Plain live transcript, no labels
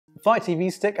Fire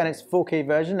TV Stick and its 4K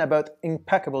version are both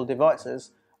impeccable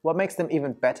devices. What makes them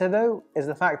even better though is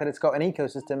the fact that it's got an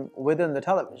ecosystem within the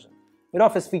television. It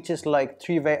offers features like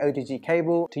 3-way OTG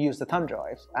cable to use the thumb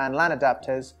drives and LAN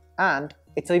adapters, and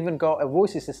it's even got a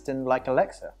voice assistant like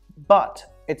Alexa. But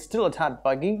it's still a tad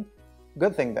buggy.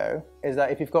 Good thing though is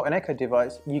that if you've got an Echo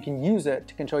device, you can use it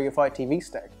to control your Fire TV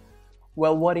Stick.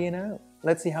 Well, what do you know?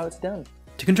 Let's see how it's done.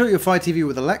 To control your Fire TV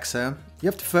with Alexa, you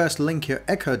have to first link your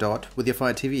Echo Dot with your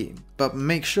Fire TV, but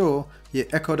make sure your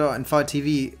Echo Dot and Fire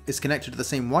TV is connected to the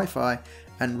same Wi-Fi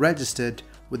and registered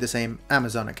with the same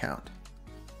Amazon account.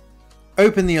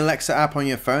 Open the Alexa app on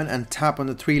your phone and tap on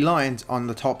the 3 lines on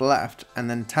the top left and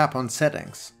then tap on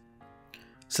Settings.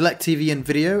 Select TV and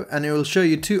Video and it will show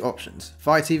you 2 options,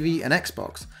 Fire TV and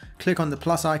Xbox. Click on the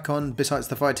plus icon besides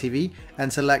the Fire TV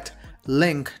and select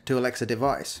Link to Alexa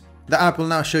device. The app will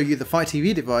now show you the Fire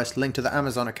TV device linked to the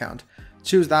Amazon account.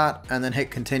 Choose that and then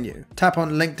hit Continue. Tap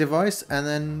on Link Device and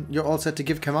then you're all set to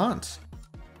give commands.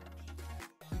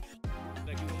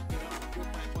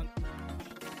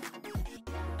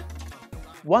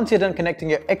 Once you're done connecting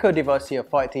your Echo device to your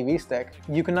Fire TV Stick,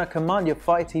 you can now command your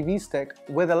Fire TV Stick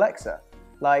with Alexa.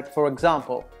 Like, for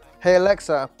example, "Hey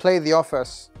Alexa, play The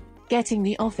Office." Getting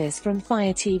The Office from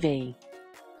Fire TV.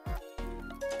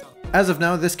 As of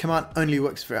now, this command only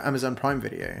works for Amazon Prime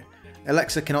Video.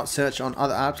 Alexa cannot search on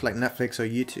other apps like Netflix or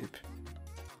YouTube.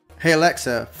 "Hey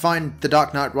Alexa, find The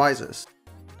Dark Knight Rises."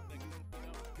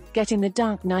 Getting The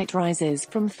Dark Knight Rises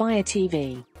from Fire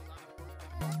TV.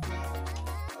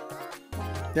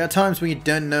 There are times when you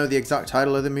don't know the exact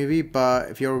title of the movie, but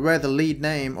if you're aware of the lead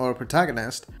name or a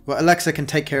protagonist, well, Alexa can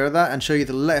take care of that and show you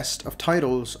the list of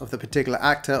titles of the particular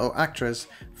actor or actress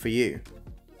for you.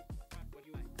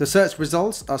 The search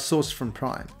results are sourced from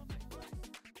Prime.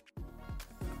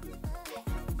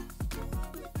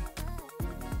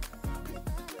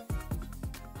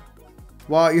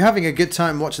 While you're having a good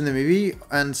time watching the movie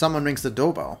and someone rings the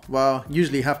doorbell, well,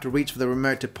 usually you have to reach for the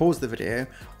remote to pause the video,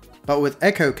 but with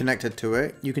Echo connected to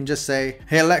it, you can just say,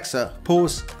 "Hey Alexa,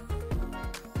 pause,"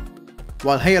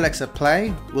 while "Hey Alexa,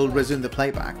 play" will resume the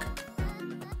playback.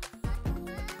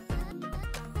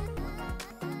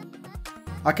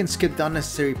 I can skip the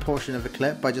unnecessary portion of the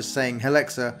clip by just saying, "Hey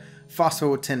Alexa, fast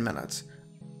forward 10 minutes.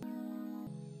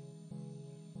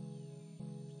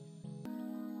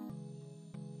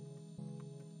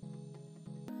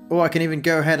 Or I can even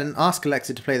go ahead and ask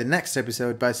Alexa to play the next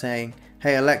episode by saying,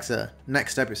 "Hey Alexa,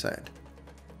 next episode."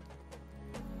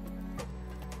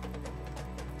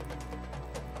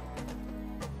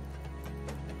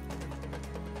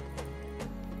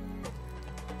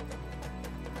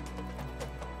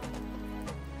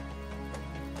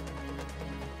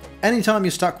 Anytime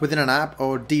you're stuck within an app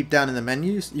or deep down in the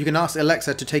menus, you can ask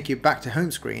Alexa to take you back to home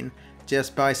screen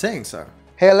just by saying so.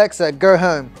 "Hey Alexa, go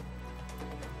home."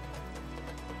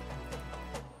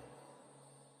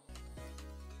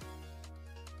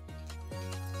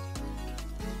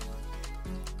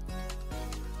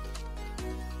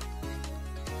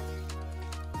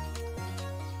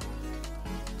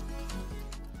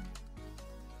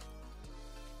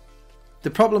 The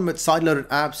problem with sideloaded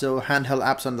apps or handheld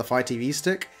apps on the Fire TV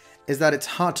Stick is that it's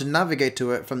hard to navigate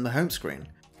to it from the home screen.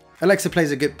 Alexa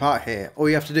plays a good part here. All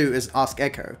you have to do is ask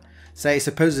Echo. Say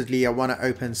supposedly I want to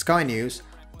open Sky News.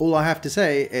 All I have to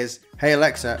say is, "Hey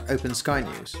Alexa, open Sky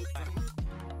News."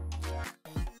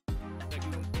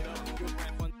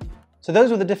 So those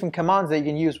were the different commands that you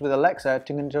can use with Alexa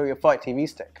to control your Fire TV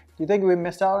Stick. Do you think we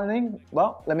missed out on anything?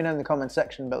 Well, let me know in the comment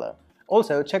section below.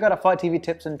 Also, check out our Fire TV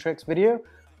tips and tricks video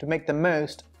to make the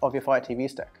most of your Fire TV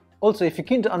Stick. Also, if you're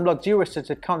keen to unblock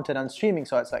geo-restricted content on streaming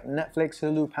sites like Netflix,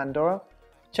 Hulu, Pandora,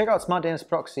 check out Smart DNS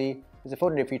Proxy. It's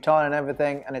affordable if you tile and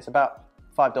everything, and it's about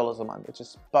 $5 a month, which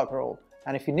is bugger all.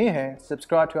 And if you're new here,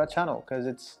 subscribe to our channel because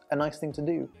it's a nice thing to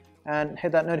do. And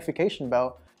hit that notification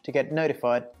bell to get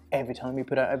notified every time we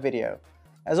put out a video.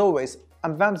 As always,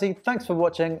 I'm Vamsy, thanks for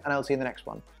watching, and I'll see you in the next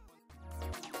one.